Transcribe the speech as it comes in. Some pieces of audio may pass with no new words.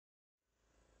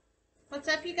What's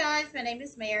up, you guys? My name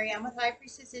is Mary. I'm with High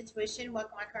Priestess Intuition.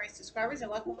 Welcome, my current subscribers, and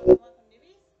welcome, newbies.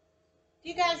 If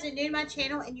you guys are new to my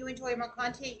channel and you enjoy my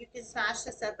content, you can smash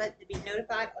the sub button to be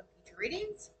notified of future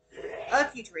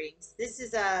readings. This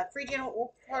is a free general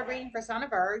oracle card reading for Sign of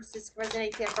Virgos. This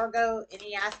resonates with Virgo,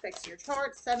 any aspects of your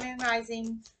chart, Sun, Moon,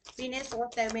 Rising, Venus,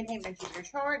 North Node, Midheaven, and Jupiter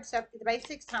chart. So, for the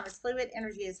basics, time is fluid,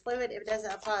 energy is fluid. If it doesn't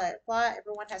apply, apply.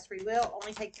 Everyone has free will.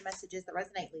 Only take the messages that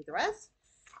resonate, leave the rest.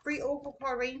 Free oracle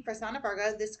card reading for Sign of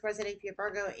Virgo. This resonates with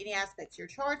Virgo, any aspects of your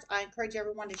charts. I encourage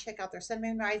everyone to check out their Sun,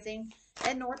 Moon, Rising,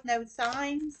 and North Node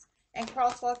signs. And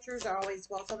cross watchers are always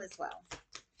welcome as well.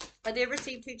 I did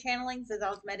receive two channelings as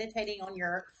I was meditating on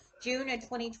your June of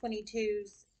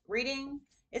 2022's reading.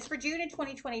 It's for June of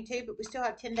 2022, but we still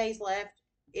have 10 days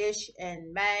left-ish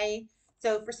in May.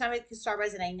 So for some, it could start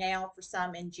resonating now. For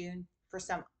some, in June. For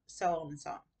some, so on and so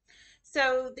on.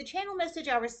 So the channel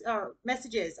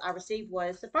messages I received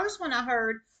was the first one I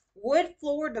heard, wood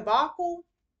floor debacle.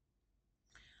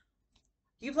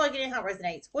 You plug it in how it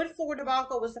resonates. Wood floor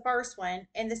debacle was the first one,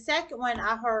 and the second one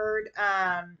I heard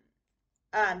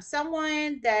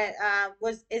someone that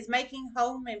is making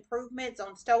home improvements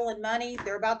on stolen money.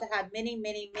 They're about to have many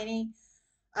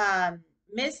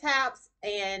mishaps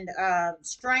and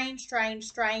strange,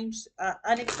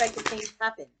 unexpected things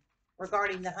happen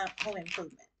regarding the home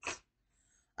improvements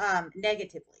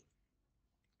negatively.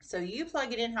 So you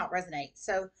plug it in how it resonates.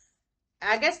 So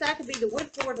I guess that could be the wood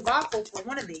floor debacle for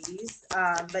one of these,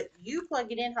 but you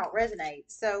plug it in how it resonates.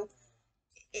 So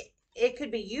it could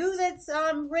be you that's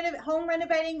home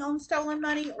renovating on stolen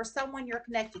money, or someone you're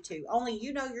connected to. Only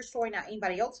you know your story, not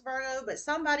anybody else, Virgo, but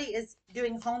somebody is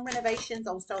doing home renovations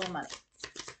on stolen money.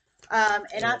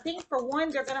 And I think for one,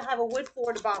 they're going to have a wood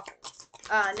floor debacle.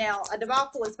 Now, a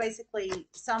debacle is basically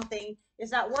something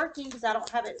is not working because I don't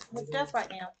have it hooked up right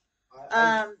now.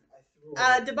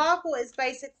 A debacle is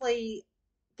basically,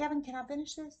 Kevin, can I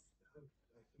finish this?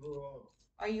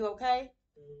 Are you okay?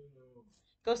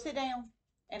 Go sit down,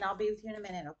 and I'll be with you in a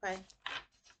minute, okay?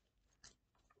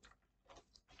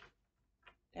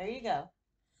 There you go.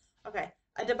 Okay.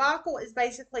 A debacle is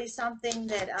basically something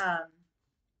that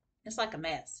it's like a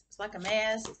mess. It's like a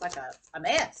mess. It's like a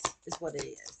mess is what it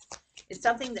is. It's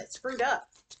something that's screwed up.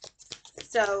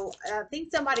 So I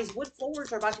think somebody's wood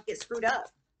floors are about to get screwed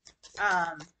up.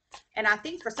 And I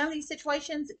think for some of these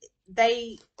situations,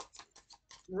 they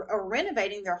are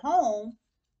renovating their home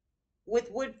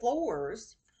with wood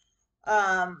floors,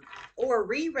 or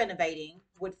re-renovating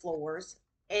wood floors,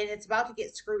 and it's about to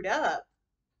get screwed up.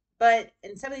 But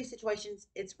in some of these situations,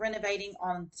 it's renovating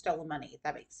on stolen money, if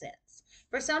that makes sense.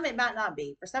 For some, it might not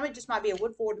be. For some, it just might be a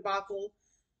wood floor debacle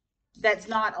that's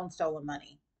not on stolen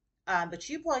money. But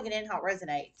you plug it in how it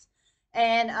resonates.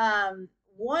 And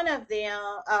one of them,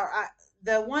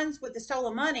 the ones with the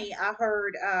stolen money, I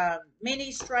heard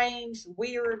many strange,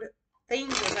 weird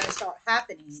things are going to start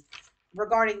happening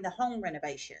regarding the home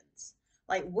renovations.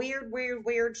 Like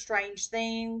weird, strange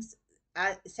things.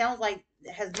 It sounds like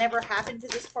it has never happened to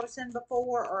this person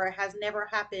before, or it has never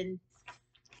happened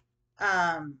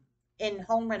in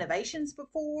home renovations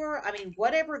before. I mean,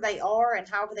 whatever they are and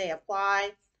however they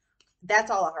apply,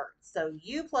 that's all I heard. So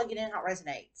you plug it in how it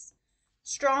resonates.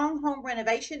 Strong home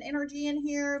renovation energy in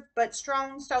here, but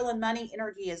strong stolen money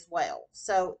energy as well.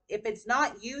 So if it's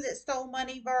not you that stole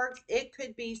money, Virg, it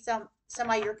could be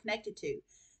somebody you're connected to.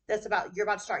 You're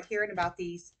about to start hearing about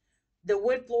the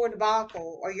wood floor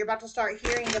debacle, or you're about to start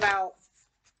hearing about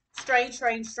strange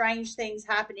things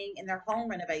happening in their home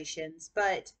renovations,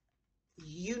 but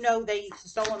you know they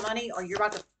stolen money, or you're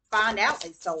about to find out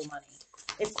they stole money.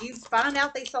 If you find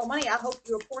out they stole money, I hope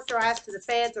you report their ass to the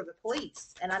feds or the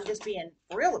police. And I'm just being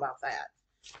real about that.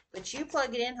 But you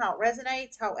plug it in how it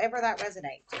resonates, however that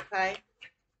resonates, okay?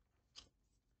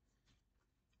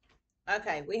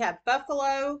 Okay, we have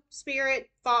buffalo spirit,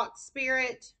 fox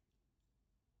spirit,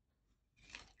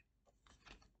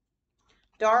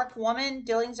 dark woman,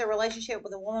 dealings a relationship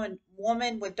with a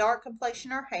woman with dark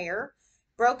complexion or hair.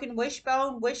 Broken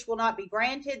wishbone, wish will not be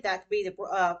granted. That could be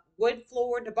the wood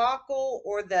floor debacle,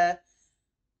 or the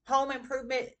home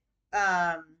improvement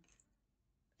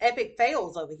epic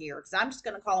fails over here, because I'm just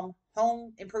going to call them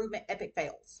home improvement epic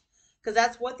fails, because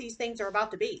that's what these things are about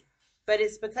to be. But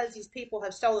it's because these people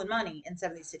have stolen money in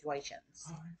some of these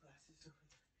situations.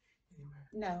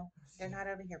 No, they're not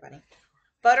over here, buddy.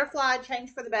 Butterfly,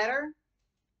 change for the better.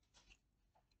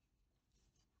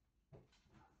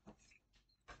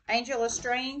 Angel of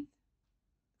strength,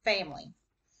 family.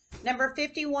 Number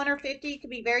 51 or 50 could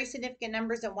be very significant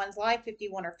numbers in one's life.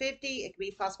 51 or 50. It could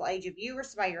be possible age of you or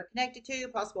somebody you're connected to,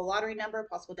 possible lottery number,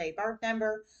 possible day of birth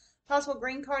number, Possible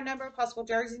green card number, possible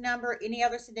jersey number, any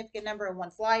other significant number in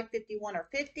one's life, 51 or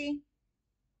 50.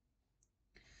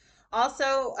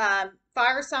 Also,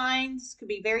 fire signs could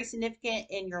be very significant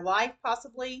in your life,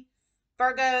 possibly.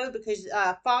 Virgo, because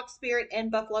fox spirit and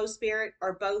buffalo spirit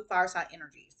are both fire sign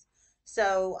energies.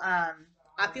 So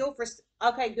I feel for,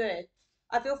 okay, good.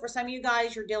 I feel for some of you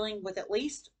guys, you're dealing with at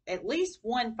least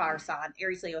one fire sign,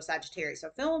 Aries, Leo, Sagittarius. So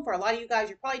feeling for a lot of you guys,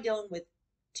 you're probably dealing with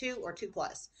two or two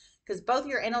plus, because both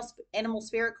your animal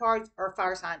spirit cards are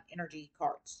fire sign energy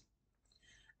cards.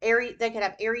 Aries, they could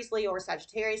have Aries, Leo, or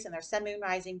Sagittarius in their Sun, Moon,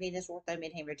 Rising, Venus, Ortho,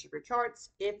 Midheaven, Retrograde charts.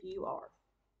 If you are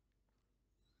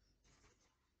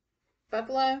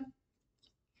Buffalo,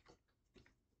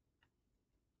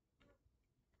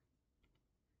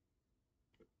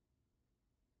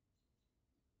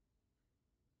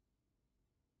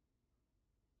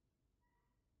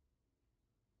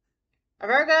 a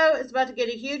Virgo is about to get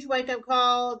a huge wake up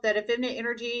call that a feminine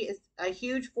energy is a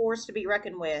huge force to be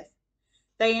reckoned with.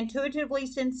 They intuitively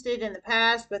sensed it in the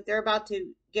past, but they're about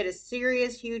to get a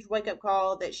serious, huge wake up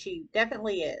call that she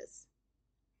definitely is.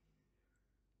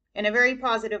 In a very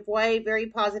positive way, very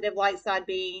positive light side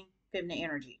being feminine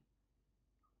energy.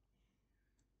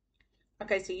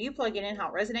 Okay, so you plug it in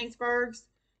how it resonates, Virgs.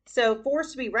 So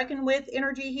force to be reckoned with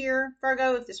energy here,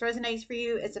 Virgo. If this resonates for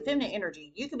you, it's a feminine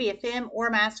energy. You could be a femme or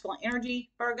a masculine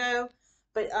energy, Virgo.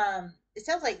 But it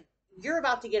sounds like you're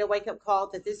about to get a wake up call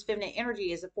that this feminine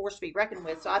energy is a force to be reckoned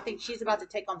with. So I think she's about to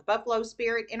take on the buffalo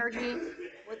spirit energy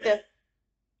with the.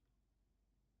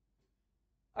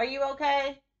 Are you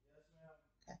okay?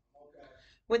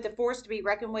 With the force to be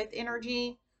reckoned with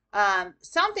energy.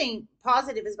 Something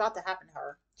positive is about to happen to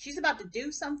her. She's about to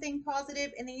do something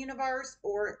positive in the universe,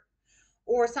 or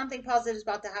something positive is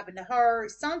about to happen to her.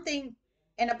 Something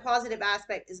in a positive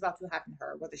aspect is about to happen to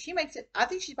her. Whether she makes it, I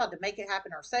think she's about to make it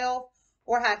happen herself,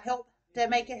 or have help to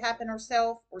make it happen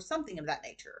herself, or something of that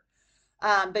nature.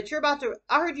 But you're about to.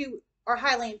 I heard you are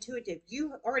highly intuitive.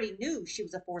 You already knew she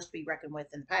was a force to be reckoned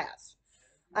with in the past.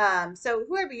 So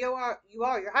whoever you're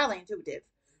highly intuitive.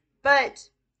 But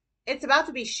it's about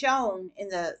to be shown in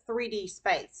the 3D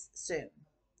space soon.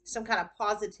 Some kind of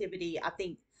positivity, I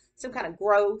think, some kind of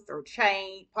growth or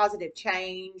change, positive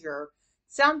change, or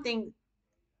something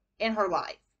in her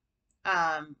life.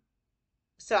 Um,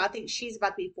 so I think she's about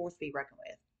to be a force to be reckoned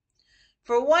with.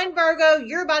 For one, Virgo,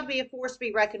 you're about to be a force to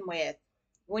be reckoned with.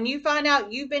 When you find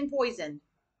out you've been poisoned,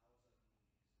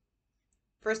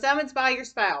 for some it's by your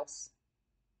spouse.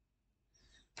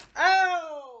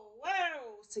 Oh,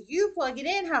 wow. So you plug it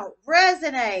in how it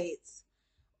resonates.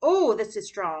 Oh, this is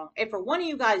strong. And for one of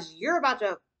you guys, you're about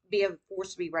to be a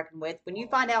force to be reckoned with when you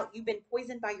find out you've been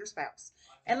poisoned by your spouse.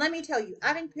 And let me tell you,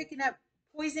 I've been picking up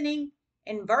poisoning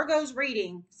in Virgo's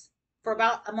readings for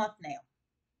about a month now.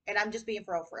 And I'm just being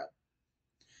for real.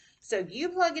 So you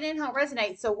plug it in how it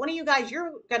resonates. So one of you guys,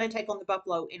 you're going to take on the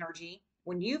buffalo energy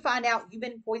when you find out you've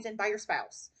been poisoned by your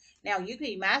spouse. Now, you can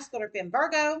be masculine or femme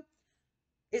Virgo.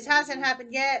 This hasn't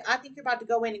happened yet. I think you're about to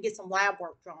go in and get some lab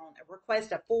work drawn and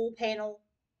request a full panel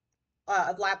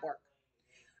of lab work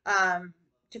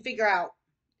to figure out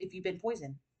if you've been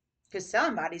poisoned. Because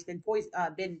somebody's been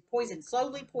poisoned,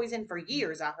 slowly poisoned for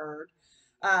years, I heard,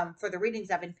 for the readings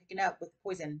I've been picking up with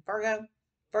poison Virgo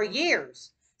for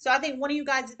years. So I think one of you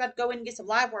guys is about to go in and get some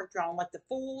lab work drawn, like the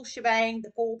full shebang,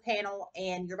 the full panel,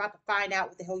 and you're about to find out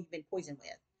what the hell you've been poisoned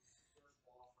with.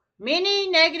 Many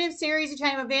negative series of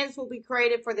chain of events will be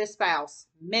created for this spouse.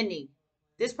 Many.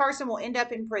 This person will end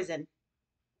up in prison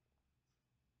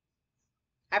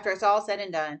after it's all said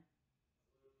and done.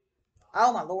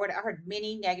 Oh my Lord, I heard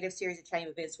many negative series of chain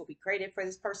events will be created for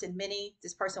this person.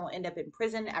 This person will end up in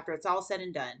prison after it's all said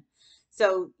and done.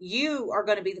 So you are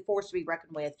going to be the force to be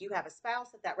reckoned with. You have a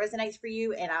spouse that resonates for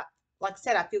you. And like I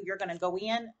said, I feel you're going to go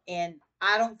in and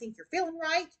I don't think you're feeling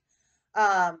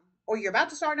right. Or you're about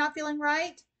to start not feeling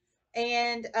right.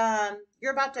 And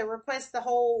you're about to request the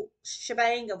whole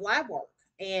shebang of lab work.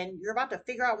 And you're about to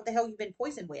figure out what the hell you've been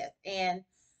poisoned with. And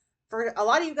for a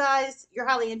lot of you guys, you're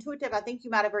highly intuitive. I think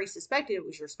you might have already suspected it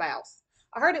was your spouse.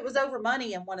 I heard it was over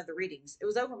money in one of the readings. It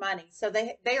was over money. So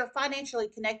they are financially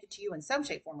connected to you in some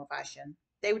shape, form, or fashion.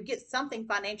 They would get something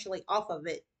financially off of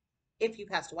it if you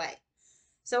passed away.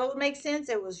 So it would make sense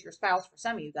it was your spouse for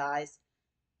some of you guys.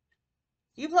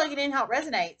 You plug it in how it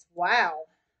resonates. Wow.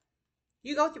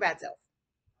 You go with your bad self.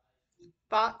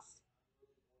 Thoughts?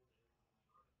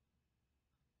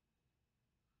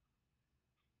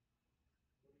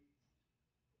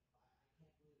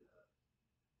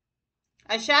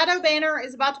 A shadow banner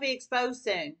is about to be exposed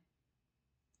soon.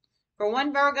 For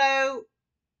one Virgo,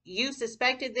 you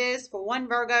suspected this. For one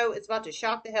Virgo, it's about to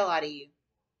shock the hell out of you.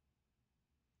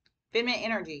 Feminine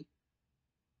energy.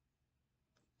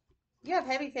 You have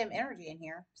heavy femme energy in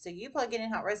here. So you plug it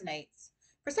in how it resonates.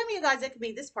 For some of you guys, it could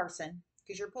be this person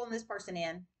because you're pulling this person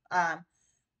in.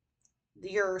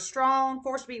 Your strong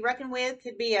force to be reckoned with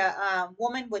could be a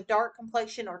woman with dark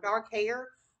complexion or dark hair,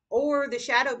 or the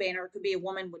shadow banner could be a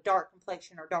woman with dark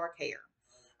complexion or dark hair.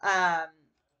 Um,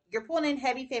 you're pulling in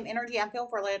heavy femme energy. I feel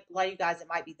for a lot of you guys, it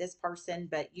might be this person,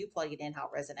 but you plug it in how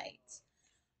it resonates.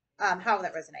 How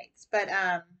that resonates. But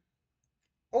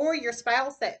or your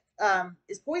spouse that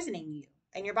is poisoning you,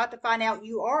 and you're about to find out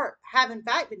you have in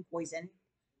fact been poisoned,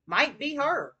 might be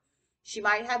her. She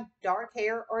might have dark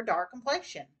hair or dark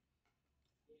complexion.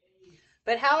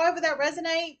 But however that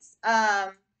resonates,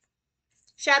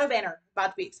 shadow banner about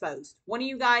to be exposed. One of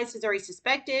you guys has already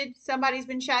suspected somebody's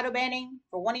been shadow banning.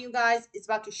 For one of you guys, it's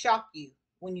about to shock you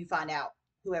when you find out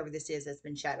whoever this is that's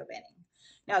been shadow banning.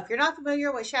 Now, if you're not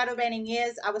familiar with shadow banning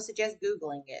is, I would suggest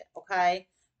Googling it, okay?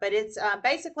 But it's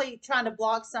basically trying to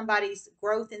block somebody's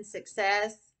growth and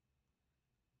success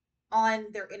on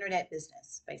their internet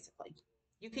business, basically.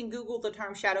 You can Google the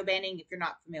term shadow banning if you're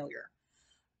not familiar.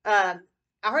 Um,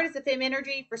 I heard it's a femme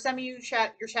energy. For some of you,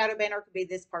 your shadow banner could be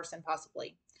this person,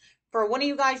 possibly. For one of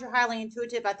you guys, you're highly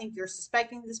intuitive. I think you're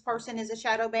suspecting this person is a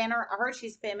shadow banner. I heard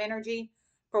she's femme energy.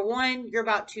 For one, you're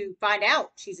about to find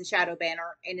out she's a shadow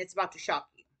banner, and it's about to shock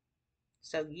you.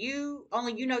 So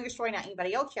only you know your story, not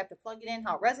anybody else. You have to plug it in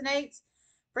how it resonates.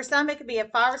 For some, it could be a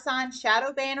fire sign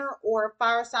shadow banner, or a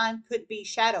fire sign could be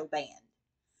shadow banned.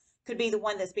 Could be the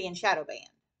one that's being shadow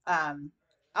banned.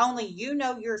 Only you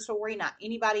know your story, not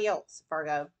anybody else,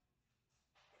 Virgo.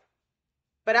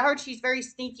 But I heard she's very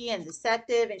sneaky and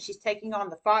deceptive, and she's taking on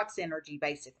the fox energy,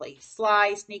 basically.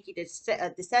 Sly, sneaky,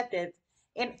 deceptive.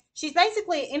 And she's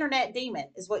basically an internet demon,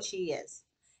 is what she is.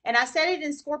 And I said it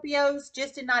in Scorpios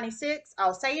just in 96.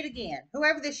 I'll say it again.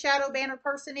 Whoever this shadow banner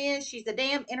person is, she's a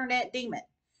damn internet demon.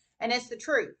 And it's the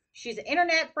truth. She's an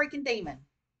internet freaking demon.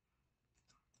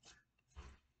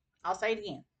 I'll say it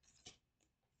again.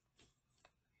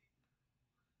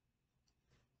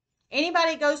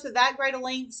 Anybody goes to that great of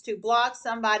lengths to block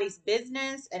somebody's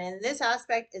business, and in this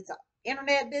aspect, it's an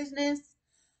internet business.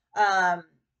 Um,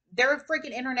 they're a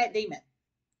freaking internet demon,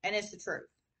 and it's the truth.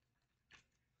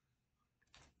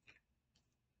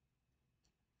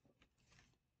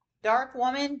 Dark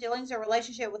woman, dealings a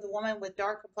relationship with a woman with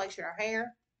dark complexion or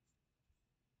hair.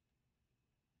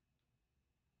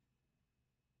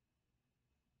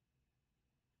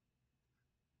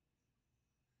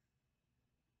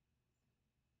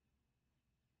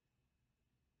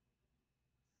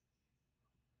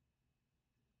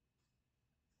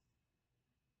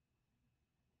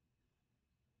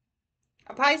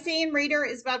 A Piscean reader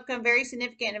is about to become very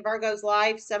significant in Virgo's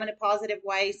life, some in a positive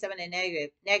way, some in a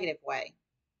negative way.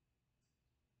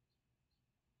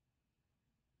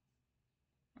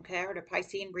 Okay, I heard a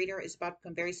Piscean reader is about to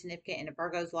become very significant in a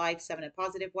Virgo's life, some in a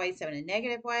positive way, some in a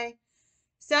negative way.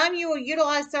 Some you will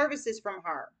utilize services from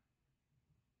her.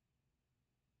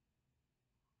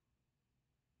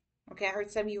 Okay, I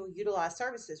heard some of you will utilize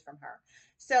services from her.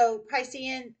 So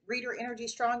Piscean reader energy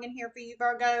strong in here for you,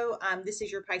 Virgo. This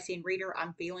is your Piscean reader.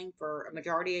 I'm feeling for a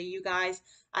majority of you guys.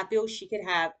 I feel she could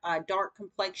have a dark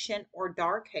complexion or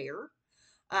dark hair.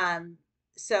 Um,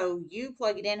 so you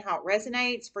plug it in how it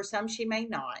resonates. For some, she may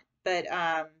not, but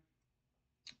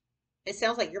it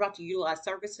sounds like you're about to utilize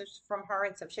services from her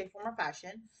in some shape, form, or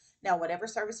fashion. Now, whatever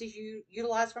services you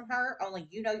utilize from her, only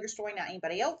you know your story, not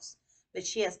anybody else. But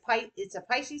she has it's a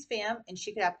Pisces femme, and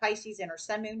she could have Pisces in her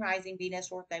Sun, Moon, Rising, Venus,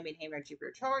 North Node, and Hammer,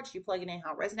 Jupiter chart. You plug it in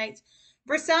how it resonates.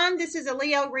 For some, this is a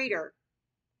Leo reader.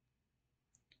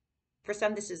 For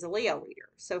some, this is a Leo reader.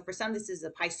 So for some, this is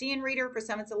a Piscean reader. For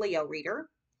some, it's a Leo reader.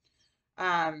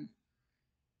 Um,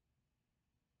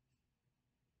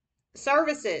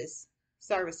 services.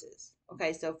 Services.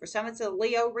 Okay, so for some, it's a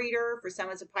Leo reader. For some,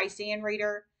 it's a Piscean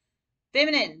reader.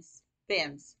 Feminines,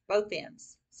 femmes, both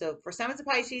femmes. So for some it's a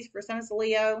Pisces, for some it's a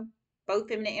Leo, both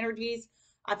feminine energies.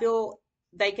 I feel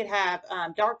they could have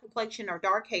dark complexion or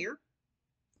dark hair.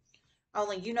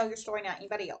 Only you know your story, not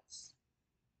anybody else.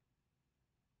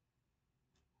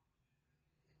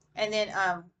 And then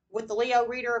with the Leo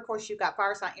reader, of course, you've got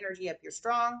fire sign energy up your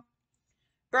strong.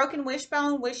 Broken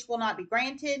wishbone, wish will not be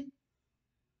granted.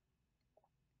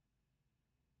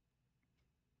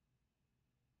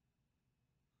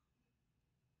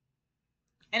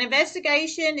 An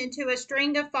investigation into a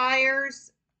string of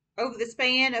fires over the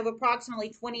span of approximately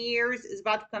 20 years is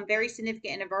about to become very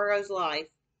significant in a Virgo's life.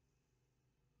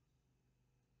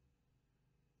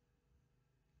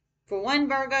 For one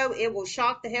Virgo, it will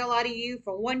shock the hell out of you.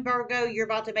 For one Virgo, you're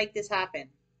about to make this happen.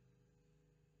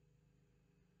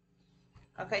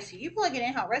 Okay, so you plug it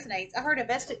in how it resonates. I heard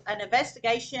an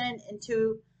investigation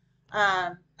into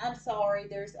I'm sorry.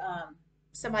 There's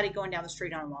somebody going down the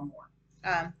street on a lawnmower.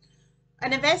 Um,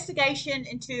 an investigation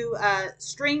into a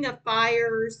string of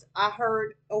fires I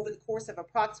heard over the course of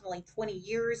approximately 20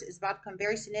 years is about to become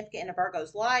very significant in a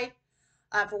Virgo's life.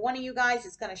 For one of you guys,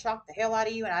 it's going to shock the hell out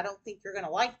of you, and I don't think you're going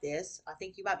to like this. I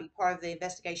think you might be part of the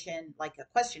investigation like a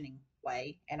questioning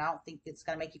way, and I don't think it's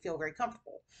going to make you feel very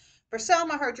comfortable. For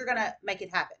some, I heard you're going to make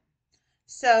it happen.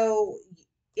 So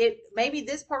it maybe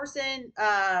this person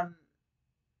um,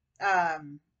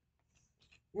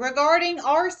 regarding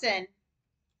arson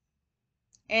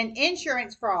and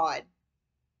insurance fraud.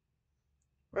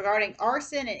 Regarding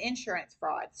arson and insurance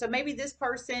fraud. So maybe this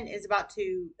person is about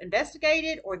to investigate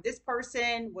it, or this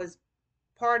person was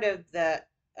part of the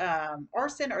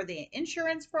arson or the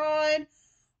insurance fraud,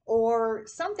 or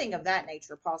something of that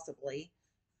nature, possibly.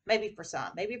 Maybe for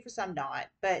some not.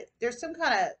 But there's some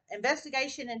kind of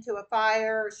investigation into a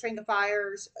fire, a string of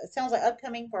fires. It sounds like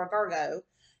upcoming for a Virgo.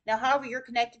 Now, however you're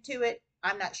connected to it,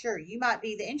 I'm not sure. You might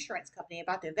be the insurance company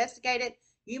about to investigate it.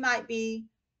 You might be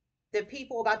the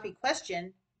people about to be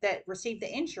questioned that received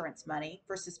the insurance money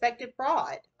for suspected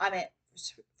fraud. I mean,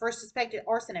 for suspected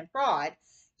arson and fraud.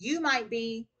 You might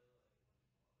be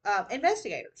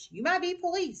investigators. You might be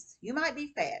police. You might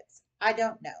be feds. I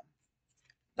don't know.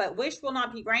 But wish will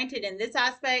not be granted in this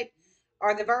aspect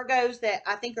are the Virgos that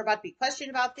I think are about to be questioned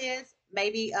about this.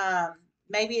 Maybe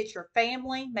it's your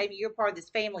family. Maybe you're part of this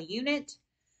family unit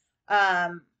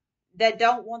um, that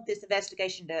don't want this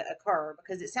investigation to occur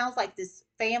because it sounds like this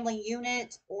family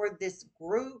unit or this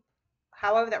group,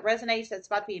 however that resonates, that's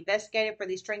about to be investigated for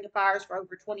these string of fires for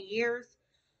over 20 years.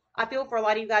 I feel for a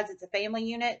lot of you guys, it's a family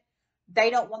unit. They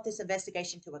don't want this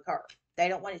investigation to occur. They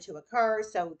don't want it to occur,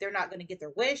 so they're not going to get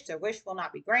their wish. Their wish will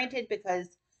not be granted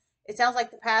because it sounds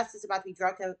like the past is about to be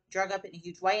drug up in a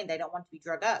huge way, and they don't want to be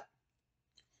drug up.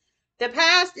 The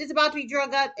past is about to be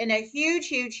drug up in a huge,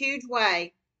 huge, huge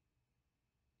way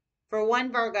for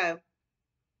one Virgo.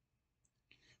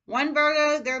 One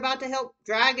Virgo, they're about to help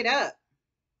drag it up.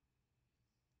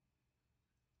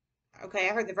 Okay,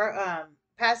 I heard the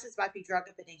past is about to be drug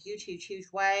up in a huge, huge, huge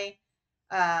way.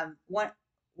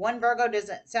 One Virgo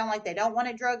doesn't sound like they don't want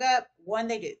it drug up. One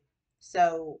they do.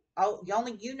 So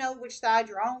only you know which side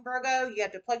you're on, Virgo. You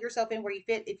have to plug yourself in where you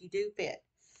fit if you do fit.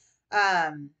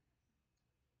 Um,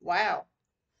 wow.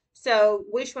 So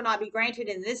wish will not be granted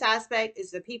in this aspect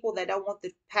is the people that don't want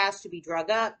the past to be drug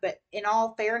up. But in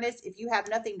all fairness, if you have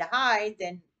nothing to hide,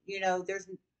 then there's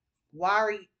why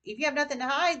are you if you have nothing to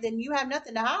hide, then you have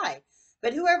nothing to hide.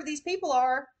 But whoever these people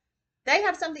are, they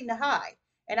have something to hide.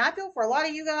 And I feel for a lot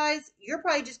of you guys, you're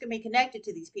probably just going to be connected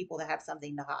to these people that have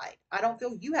something to hide. I don't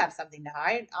feel you have something to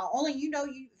hide. Only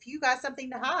if you got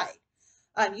something to hide.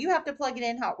 You have to plug it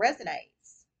in how it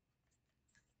resonates.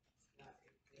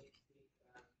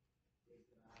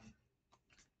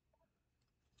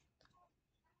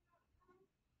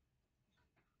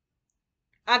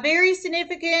 A very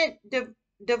significant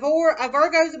divorce. A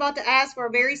Virgo is about to ask for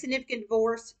a very significant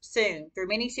divorce soon through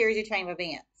many series of chain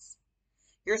events.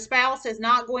 Your spouse is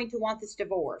not going to want this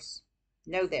divorce.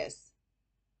 Know this.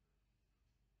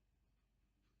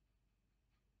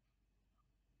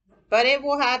 But it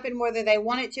will happen whether they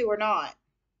want it to or not.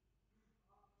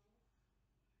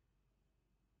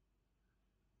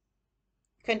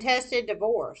 Contested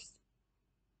divorce.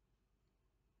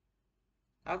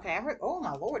 Okay, I heard, oh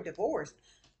my Lord, divorce.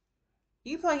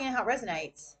 You plug in how it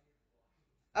resonates.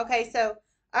 Okay, so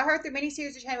I heard through many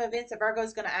series of chain of events that Virgo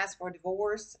is going to ask for a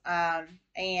divorce.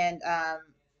 And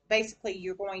basically,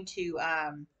 you're going to,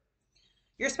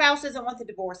 your spouse doesn't want the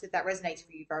divorce if that resonates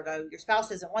for you, Virgo. Your spouse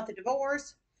doesn't want the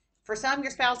divorce. For some,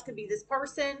 your spouse could be this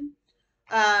person.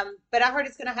 But I heard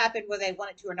it's going to happen whether they want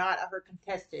it to or not. I heard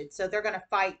contested. So they're going to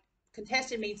fight.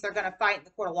 Contested means they're going to fight in the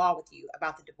court of law with you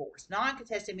about the divorce.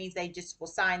 Non-contested means they just will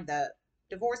sign the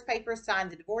divorce papers, sign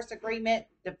the divorce agreement,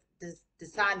 to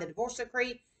sign the divorce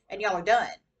decree, and y'all are done.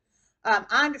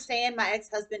 I understand my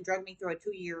ex-husband drugged me through a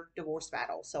 2-year divorce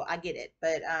battle, so I get it.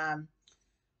 But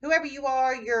whoever you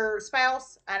are, your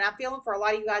spouse, and I'm feeling for a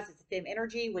lot of you guys, it's a femme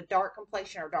energy with dark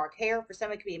complexion or dark hair. For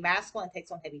some, it could be masculine,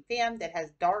 takes on heavy femme that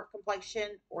has dark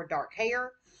complexion or dark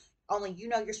hair. Only you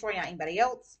know your story, not anybody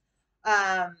else.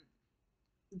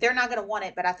 They're not going to want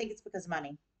it, but I think it's because of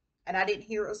money. And I didn't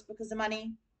hear it was because of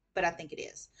money, but I think it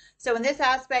is. So in this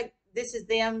aspect, this is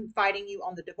them fighting you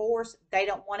on the divorce. They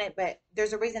don't want it, but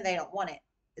there's a reason they don't want it.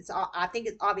 I think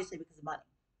it's obviously because of money.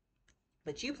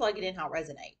 But you plug it in how it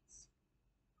resonates.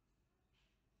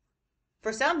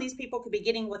 For some, these people could be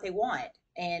getting what they want.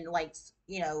 And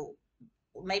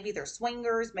maybe they're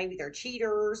swingers, maybe they're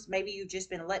cheaters, maybe you've just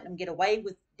been letting them get away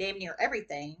with damn near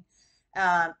everything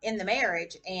in the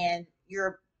marriage, and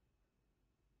you're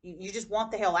You just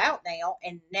want the hell out now,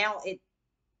 and now it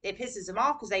pisses them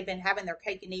off because they've been having their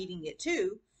cake and eating it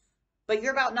too. But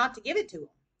you're about not to give it to them,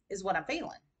 is what I'm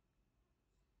feeling.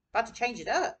 About to change it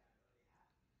up,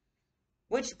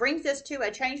 which brings us to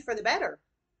a change for the better.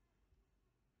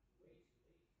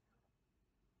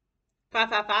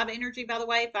 555 energy, by the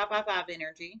way. 555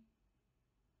 energy.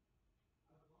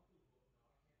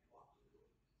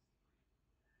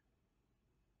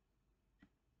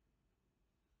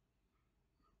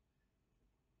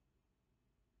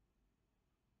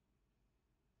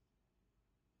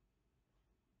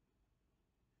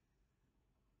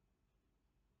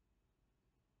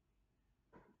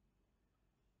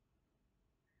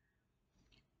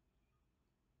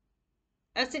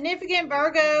 A significant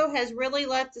Virgo has really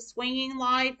left the swinging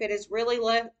life. It has really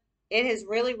left. It has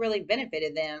really, really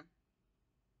benefited them.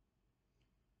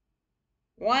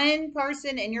 One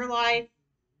person in your life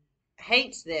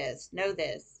hates this. Know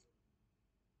this.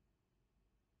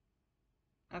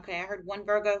 Okay, I heard one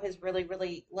Virgo has really,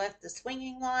 really left the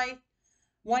swinging life.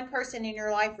 One person in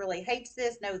your life really hates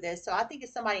this. Know this. So I think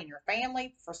it's somebody in your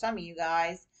family for some of you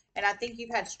guys. And I think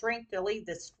you've had strength to leave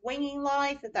the swinging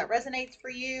life if that resonates for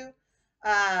you.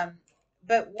 Um,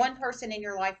 but one person in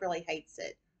your life really hates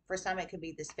it. For some, it could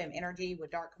be this femme energy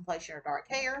with dark complexion or dark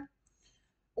hair.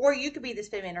 Or you could be this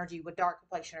femme energy with dark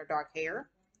complexion or dark hair.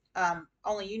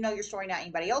 Only you know your story, not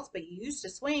anybody else. But you used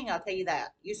to swing, I'll tell you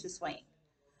that. You used to swing.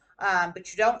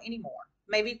 But you don't anymore.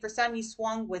 Maybe for some you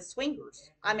swung with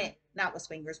swingers. I mean, not with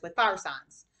swingers, with fire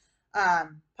signs.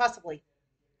 Possibly.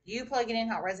 You plug it in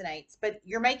how it resonates. But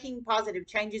you're making positive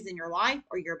changes in your life,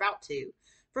 or you're about to.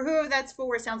 For whoever that's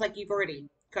for, it sounds like you've already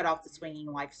cut off the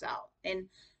swinging lifestyle. And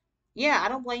yeah, I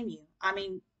don't blame you. I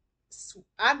mean,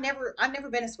 I've never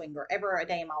been a swinger ever a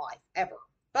day in my life ever.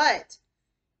 But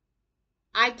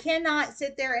I cannot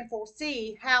sit there and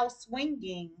foresee how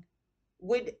swinging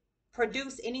would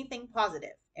produce anything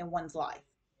positive in one's life.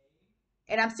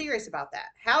 And I'm serious about that.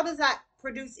 How does that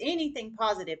produce anything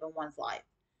positive in one's life?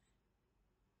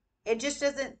 It just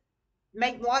doesn't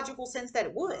make logical sense that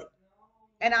it would.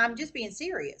 And I'm just being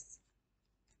serious.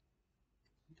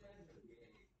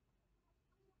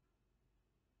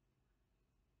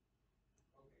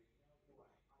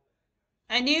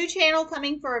 A new channel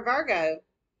coming for a Virgo.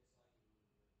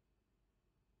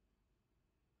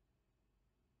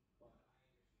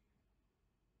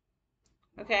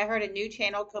 Okay, I heard a new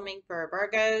channel coming for a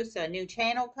Virgo, so a new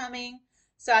channel coming.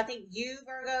 So I think you,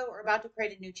 Virgo, are about to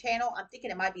create a new channel. I'm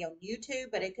thinking it might be on YouTube,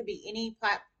 but it could be any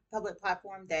public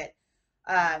platform that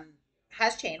um,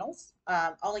 has channels.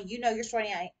 Only you know your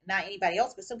story, not anybody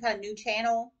else, but some kind of new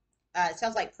channel. It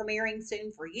sounds like premiering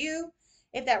soon for you,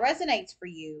 if that resonates for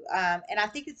you. And I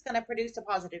think it's going to produce a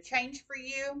positive change for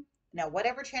you. Now,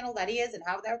 whatever channel that is and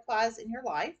how that applies in your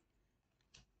life.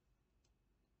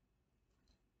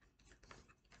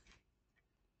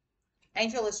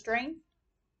 Angel of Strength.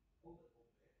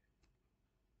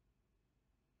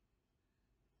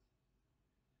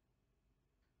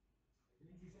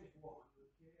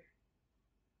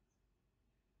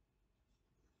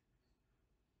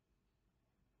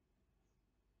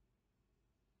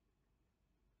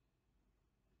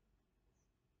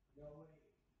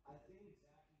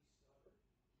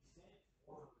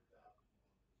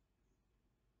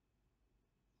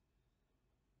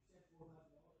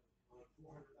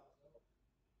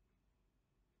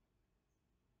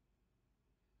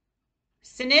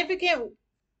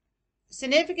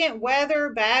 Significant weather,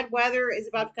 bad weather is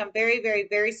about to become very, very,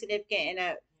 very significant in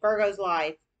a Virgo's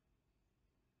life.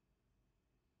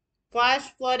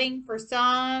 Flash flooding for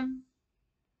some,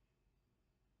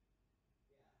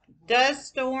 dust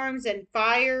storms and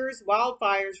fires,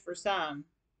 wildfires for some,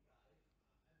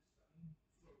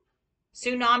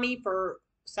 tsunami for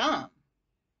some.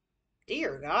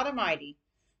 Dear God Almighty.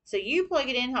 So you plug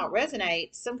it in how it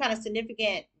resonates. Some kind of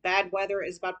significant bad weather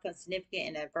is about to become significant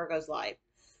in a Virgo's life.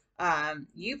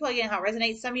 You plug in how it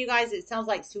resonates. Some of you guys, it sounds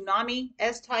like tsunami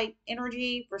S type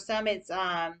energy. For some, it's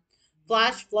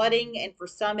flash flooding, and for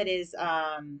some, it is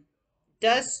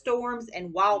dust storms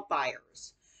and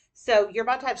wildfires. So you're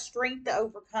about to have strength to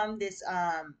overcome this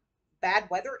bad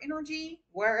weather energy.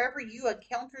 Wherever you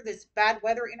encounter this bad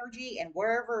weather energy, and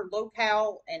wherever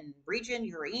locale and region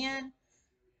you're in,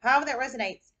 however that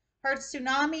resonates. Heard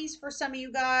tsunamis for some of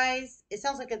you guys. It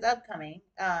sounds like it's upcoming.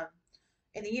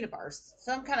 In the universe.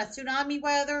 Some kind of tsunami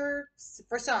weather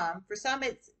for some. For some,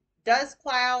 it's dust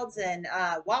clouds and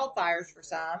wildfires for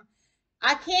some.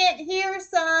 I can't hear,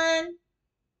 son.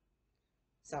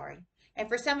 Sorry. And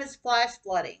for some, it's flash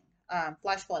flooding.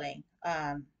 Flash flooding.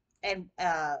 And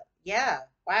yeah,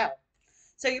 wow.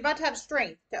 So you're about to have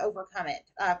strength to overcome it.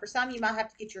 For some, you might have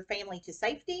to get your family to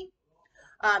safety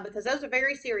because those are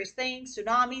very serious things.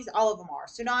 Tsunamis, all of them are.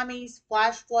 Tsunamis,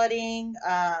 flash flooding,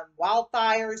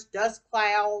 wildfires, dust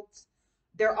clouds.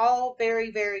 They're all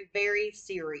very, very, very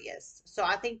serious. So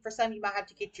I think for some, you might have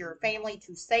to get your family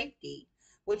to safety,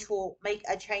 which will make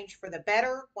a change for the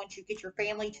better once you get your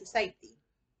family to safety,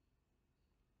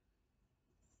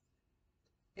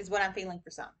 is what I'm feeling for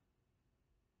some.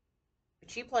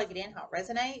 But you plug it in how it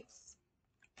resonates.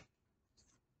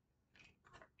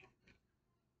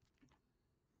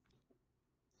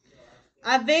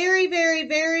 A very, very,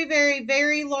 very, very,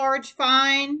 very large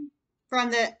fine from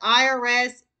the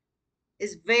IRS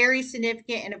is very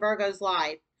significant in a Virgo's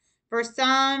life. For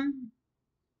some,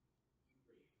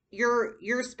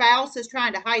 your spouse is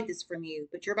trying to hide this from you,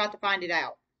 but you're about to find it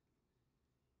out.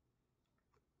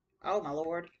 Oh my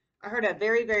Lord. I heard a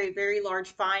very, very, very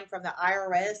large fine from the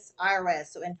IRS,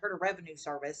 so Internal Revenue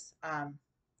Service.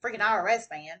 Freaking IRS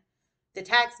man, the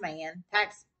tax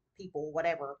people,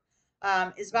 whatever,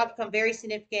 is about to become very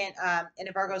significant in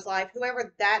a Virgo's life.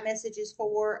 Whoever that message is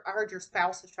for, I heard your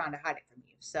spouse is trying to hide it from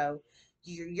you. So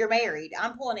you're married.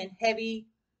 I'm pulling in heavy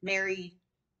married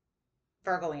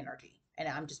Virgo energy, and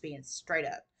I'm just being straight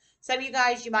up. Some of you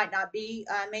guys, you might not be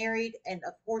married, and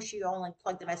of course, you only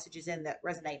plug the messages in that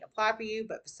resonate and apply for you.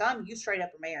 But for some, you straight up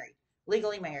are married,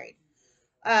 legally married.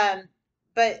 Um,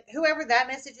 but whoever that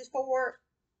message is for,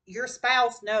 your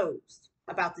spouse knows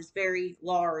about this very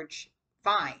large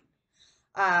fine.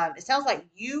 It sounds like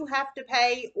you have to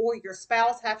pay, or your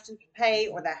spouse has to pay,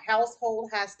 or the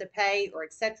household has to pay, or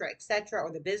et cetera,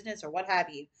 or the business, or what have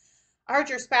you. I heard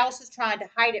your spouse is trying to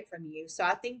hide it from you. So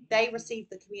I think they received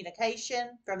the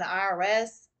communication from the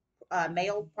IRS,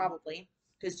 mailed probably,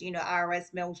 because you know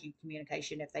IRS mails you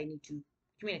communication if they need to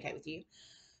communicate with you.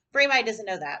 Freemate doesn't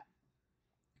know that.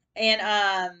 And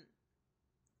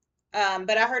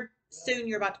but I heard soon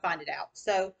you're about to find it out.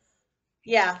 So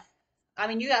yeah, I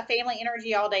mean you got family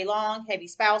energy all day long, heavy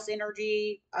spouse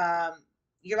energy.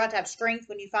 You're about to have strength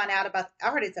when you find out about.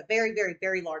 I heard it's a very, very,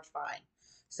 very large fine.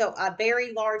 So a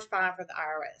very large fine from the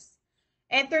IRS.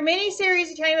 And through many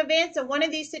series of chain events, in one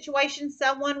of these situations,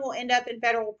 someone will end up in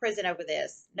federal prison over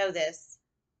this. Know this.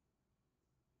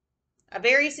 A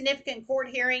very significant court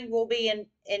hearing will be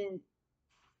in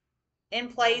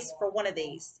place for one of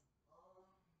these.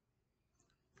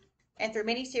 And through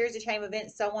many series of chain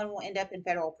events, someone will end up in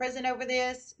federal prison over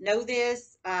this. Know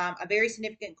this. A very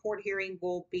significant court hearing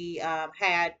will be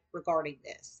had regarding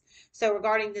this. So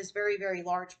regarding this very, very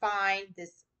large fine,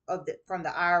 this from the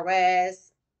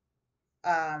IRS,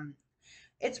 I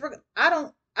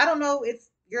don't know if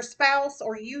your spouse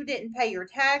or you didn't pay your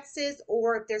taxes,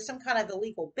 or if there's some kind of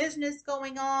illegal business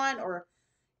going on, or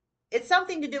it's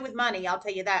something to do with money. I'll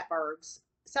tell you that, Bergs.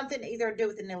 Something either to do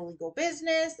with an illegal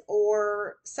business,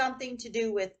 or something to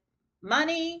do with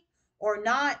money, or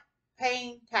not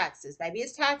paying taxes. Maybe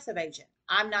it's tax evasion.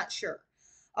 I'm not sure.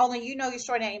 Only you know you're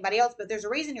shorting anybody else, but there's a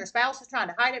reason your spouse is trying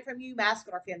to hide it from you,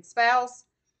 masculine or feminine spouse.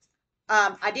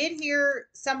 I did hear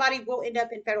somebody will end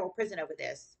up in federal prison over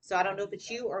this. So I don't know if it's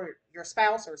you or your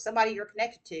spouse or somebody you're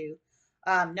connected to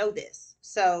know this.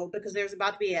 So because there's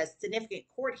about to be a significant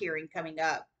court hearing coming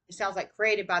up. It sounds like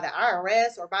created by the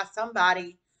IRS or by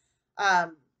somebody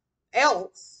um,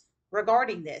 else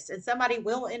regarding this. And somebody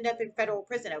will end up in federal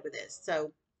prison over this.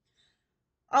 So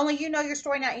only you know your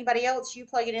story, not anybody else. You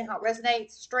plug it in how it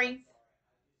resonates. Strength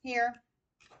here.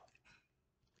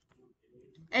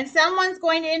 And someone's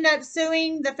going to end up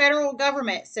suing the federal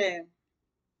government soon.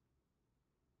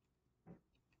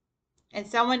 And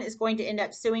someone is going to end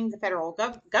up suing the federal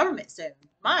government soon.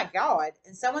 My God.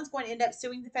 And someone's going to end up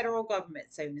suing the federal government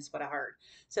soon, is what I heard.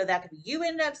 So that could be you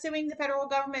end up suing the federal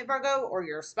government, Virgo, or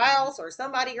your spouse, or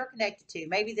somebody you're connected to.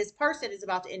 Maybe this person is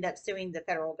about to end up suing the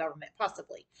federal government,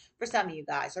 possibly, for some of you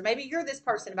guys. Or maybe you're this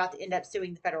person about to end up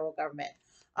suing the federal government.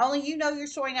 Only you know your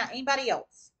story, not anybody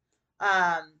else.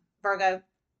 Virgo.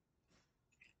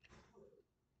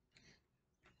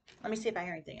 Let me see if I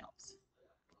hear anything else.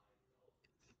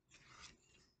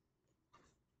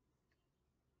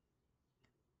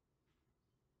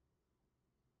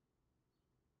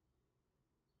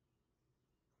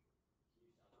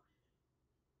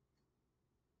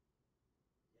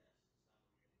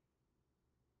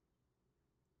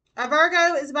 A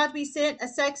Virgo is about to be sent a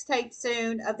sex tape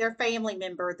soon of their family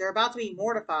member. They're about to be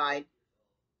mortified.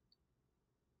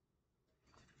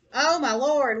 Oh my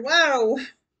Lord. Whoa.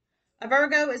 A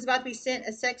Virgo is about to be sent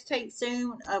a sex tape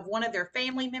soon of one of their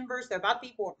family members. They're about to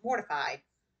be mortified.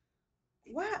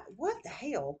 What the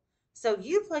hell? So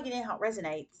you plug it in how it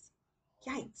resonates.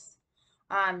 Yikes.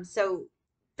 So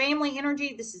family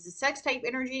energy. This is a sex tape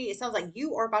energy. It sounds like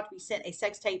you are about to be sent a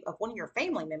sex tape of one of your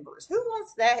family members. Who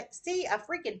wants to see a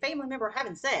freaking family member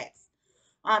having sex?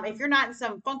 If you're not in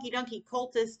some funky dunky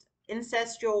cultist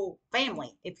incestual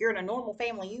family, if you're in a normal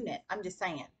family unit, I'm just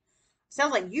saying.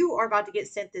 Sounds like you are about to get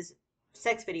sent this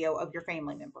sex video of your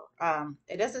family member.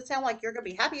 It doesn't sound like you're going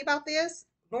to be happy about this,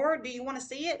 nor do you want to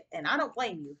see it, and I don't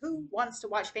blame you. Who wants to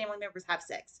watch family members have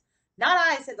sex? Not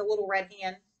I, said the little red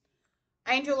hen.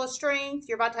 Angel of strength,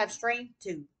 you're about to have strength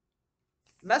to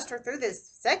muster through this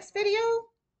sex video?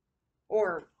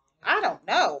 Or, I don't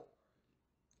know.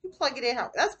 You plug it in.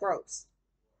 That's gross.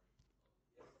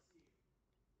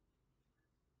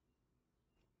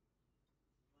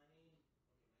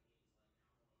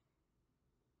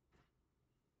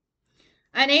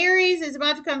 An Aries is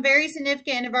about to become very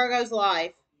significant in Virgo's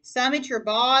life. Some it's your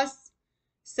boss,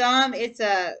 some it's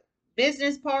a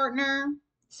business partner,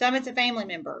 some it's a family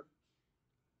member.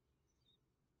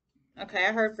 Okay,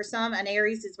 I heard for some, an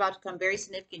Aries is about to become very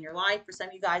significant in your life. For some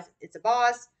of you guys, it's a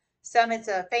boss. Some it's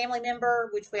a family member,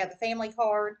 which we have the family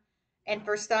card. And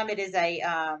for some, it is a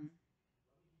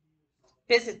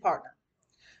business partner.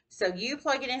 So you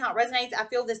plug it in how it resonates. I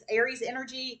feel this Aries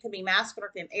energy. It could be masculine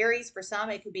or feminine Aries. For some,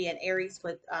 it could be an Aries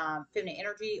with feminine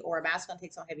energy, or a masculine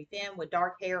takes on heavy femme with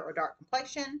dark hair or dark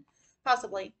complexion,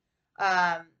 possibly.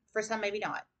 For some, maybe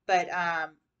not. But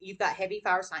you've got heavy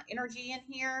fire sign energy in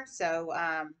here. So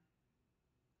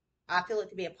I feel it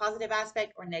could be a positive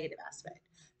aspect or negative aspect.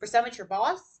 For some, it's your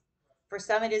boss. For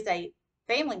some, it is a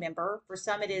family member. For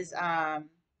some, it is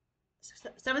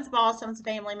someone's boss, someone's a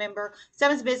family member,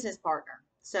 someone's a business partner.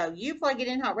 So you plug it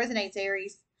in how it resonates,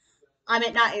 Aries. I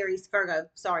meant not Aries, Virgo.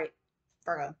 Sorry,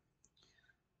 Virgo.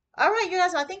 All right, you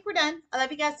guys. So I think we're done. I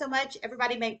love you guys so much.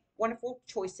 Everybody make wonderful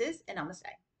choices, and namaste.